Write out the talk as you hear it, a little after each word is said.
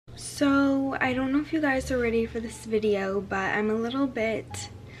So I don't know if you guys are ready for this video, but I'm a little bit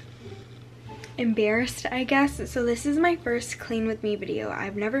embarrassed, I guess. So this is my first clean with me video.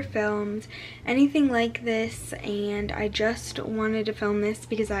 I've never filmed anything like this, and I just wanted to film this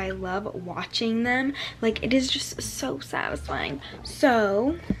because I love watching them. Like, it is just so satisfying.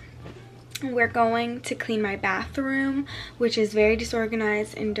 So we're going to clean my bathroom, which is very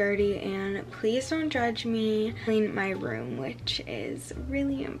disorganized and dirty, and please don't judge me. Clean my room, which is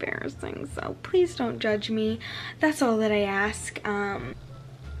really embarrassing, so please don't judge me. That's all that I ask. Welcome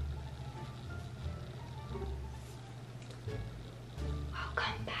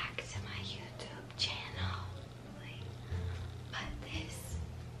back to my YouTube channel. But this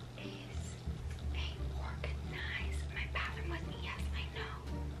is a organized, my bathroom with me. Yes, I know.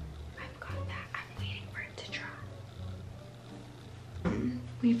 I've got that. I'm waiting for it to dry.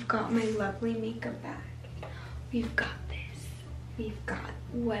 We've got my lovely makeup bag. We've got this. We've got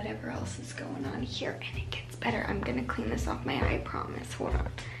whatever else is going on here, and it gets better. I'm gonna clean this off my eye, I promise. Hold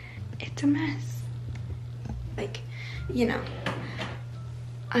on. It's a mess. Like, you know,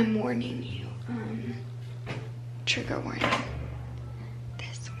 I'm warning you. Trigger warning.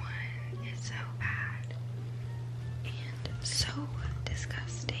 This one is so bad and so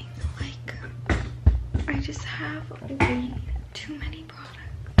disgusting. Like, I just have way too many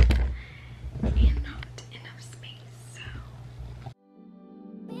products and not enough space, so.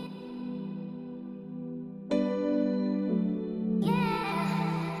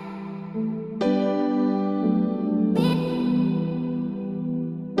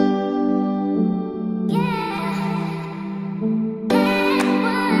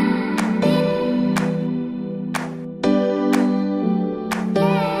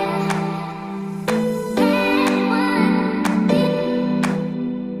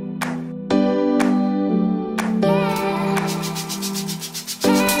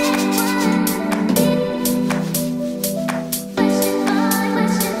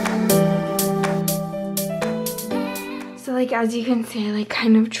 Like, as you can see, I like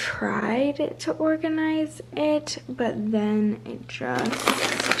kind of tried to organize it, but then it just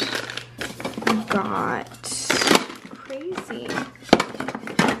got crazy.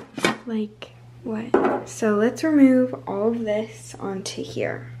 Like, what? So let's remove all of this onto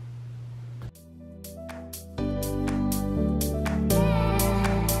here.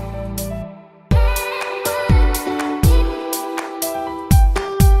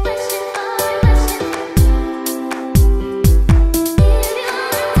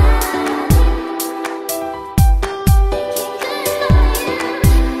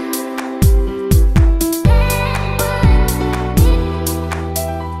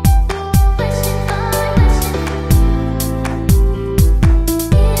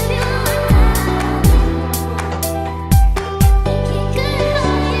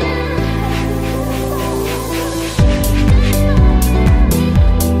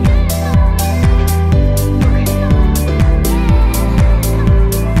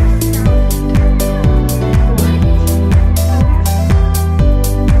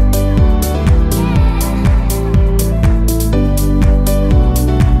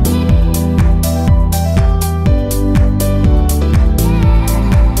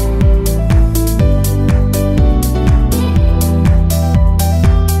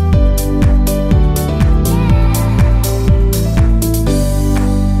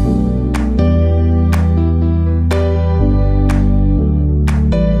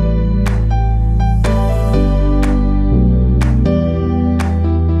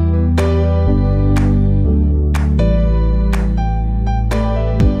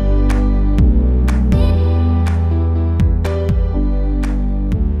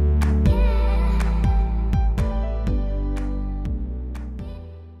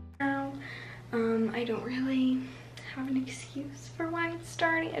 I don't really have an excuse for why it's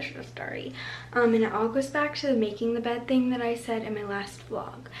dirty. It's just dirty. And it all goes back to the making the bed thing that I said in my last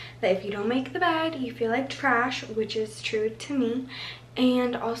vlog. That if you don't make the bed, you feel like trash, which is true to me.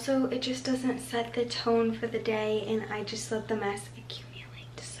 And also, it just doesn't set the tone for the day, and I just let the mess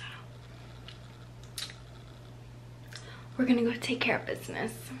accumulate. So, we're gonna go take care of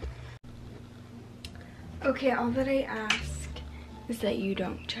business. Okay, all that I ask is that you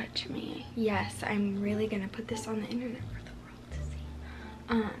don't judge me. Yes, I'm really gonna put this on the internet for the world to see.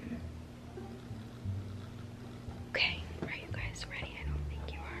 Okay, are you guys ready? I don't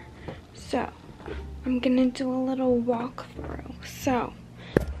think you are. So, I'm gonna do a little walkthrough. So,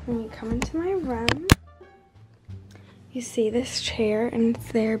 when you come into my room, you see this chair, and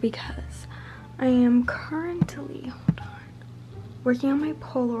it's there because I am currently, hold on, working on my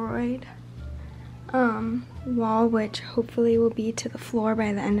Polaroid. wall, which hopefully will be to the floor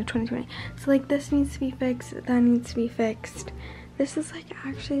by the end of 2020. So like this needs to be fixed, that needs to be fixed. This is like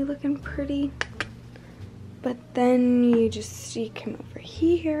actually looking pretty, but then you come over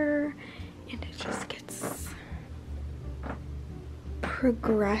here and it just gets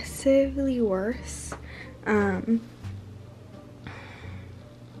progressively worse.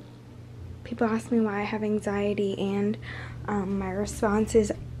 People ask me why I have anxiety, and my response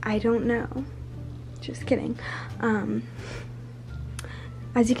is, I don't know. Just kidding.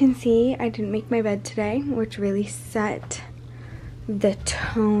 As you can see, I didn't make my bed today, which really set the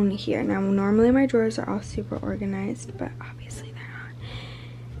tone here. Now, normally my drawers are all super organized, but obviously they're not.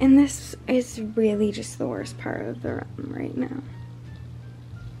 And this is really just the worst part of the room right now.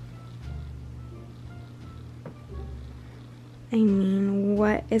 I mean,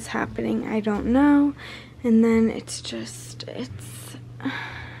 what is happening? I don't know. And then I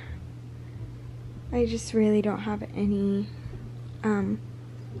just really don't have any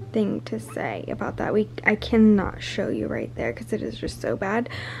thing to say about that. I cannot show you right there because it is just so bad.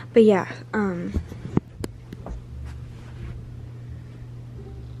 But yeah,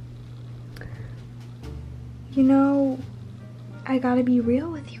 you know, I gotta be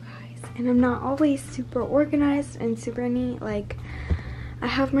real with you guys, and I'm not always super organized and super neat. Like, I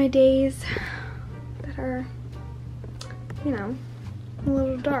have my days that are, you know, a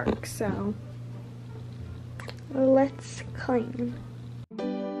little dark, so let's clean.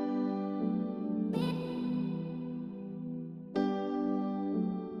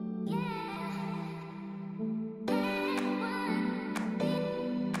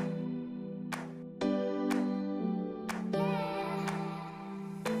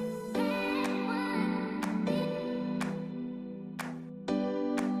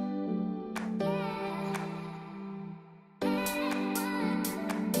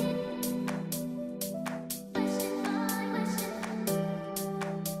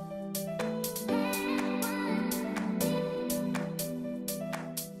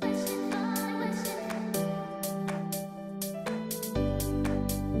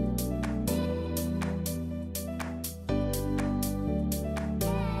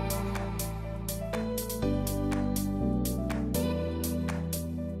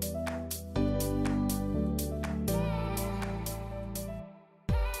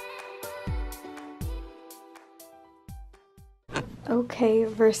 Okay,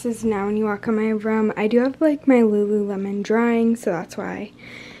 versus now when you walk in my room, I do have like my Lululemon drying, so that's why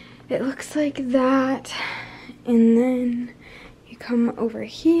it looks like that. And then you come over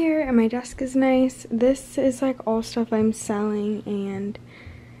here and my desk is nice. This is like all stuff I'm selling and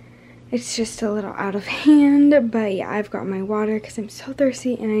it's just a little out of hand, but yeah, I've got my water because I'm so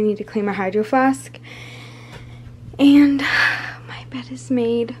thirsty and I need to clean my hydro flask. And my bed is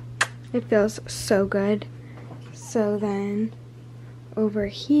made. It feels so good. So then over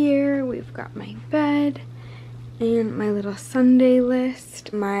here, we've got my bed and my little Sunday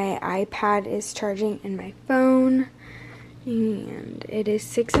list. My iPad is charging in my phone, and it is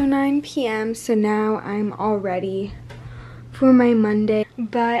 6:09 p.m. So now I'm all ready for my Monday.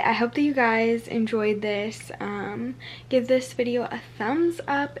 But I hope that you guys enjoyed this. Give this video a thumbs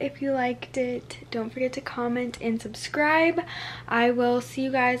up if you liked it. Don't forget to comment and subscribe. I will see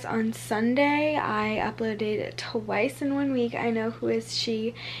you guys on Sunday. I uploaded twice in 1 week. I know, who is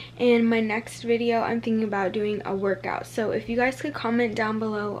she? In my next video, I'm thinking about doing a workout. So if you guys could comment down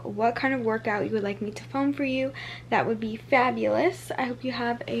below what kind of workout you would like me to film for you, that would be fabulous. I hope you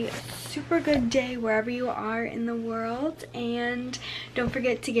have a super good day wherever you are in the world, and don't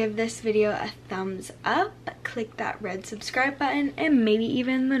forget to give this video a thumbs up, click that red subscribe button, and maybe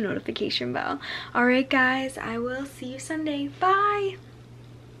even the notification bell. Alright guys, I will see you Sunday. Bye!